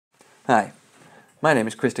Hi, my name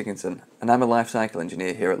is Chris Dickinson and I'm a life cycle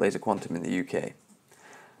engineer here at Laser Quantum in the UK.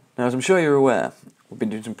 Now, as I'm sure you're aware, we've been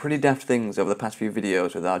doing some pretty daft things over the past few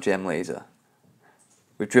videos with our gem laser.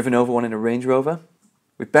 We've driven over one in a Range Rover,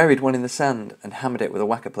 we've buried one in the sand and hammered it with a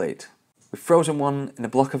whacker plate, we've frozen one in a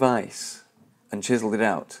block of ice and chiselled it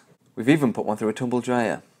out, we've even put one through a tumble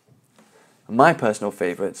dryer. And my personal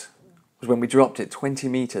favourite was when we dropped it 20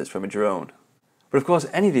 metres from a drone. But of course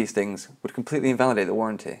any of these things would completely invalidate the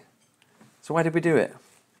warranty. So why did we do it?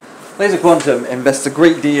 Laser Quantum invests a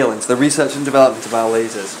great deal into the research and development of our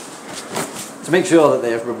lasers to make sure that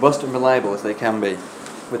they are as robust and reliable as they can be,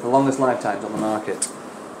 with the longest lifetimes on the market.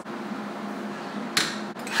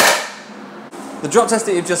 The drop test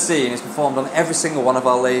that you've just seen is performed on every single one of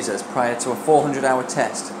our lasers prior to a 400-hour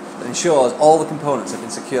test that ensures all the components have been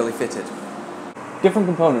securely fitted. Different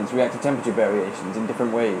components react to temperature variations in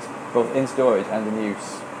different ways, both in storage and in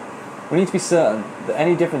use. We need to be certain that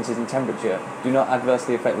any differences in temperature do not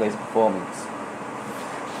adversely affect laser performance.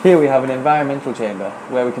 Here we have an environmental chamber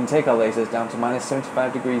where we can take our lasers down to minus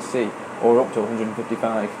 75 degrees C or up to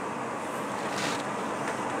 155.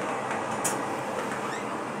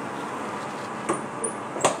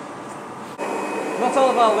 Not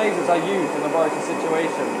all of our lasers are used in laboratory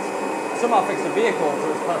situations. Some are fixed to vehicles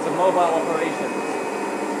or as parts of mobile operations.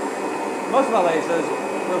 Most of our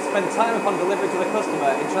lasers will spend time upon delivery to the customer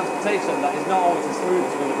in transportation that is not always as smooth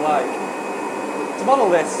as we would like. To model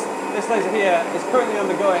this laser here is currently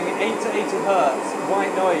undergoing 8 to 80 Hz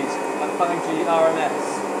white noise at 5G RMS.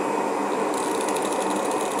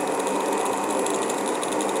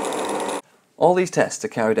 All these tests are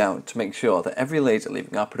carried out to make sure that every laser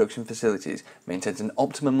leaving our production facilities maintains an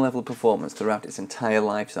optimum level of performance throughout its entire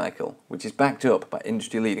life cycle, which is backed up by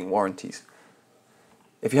industry-leading warranties.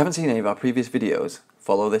 If you haven't seen any of our previous videos,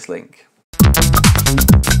 follow this link.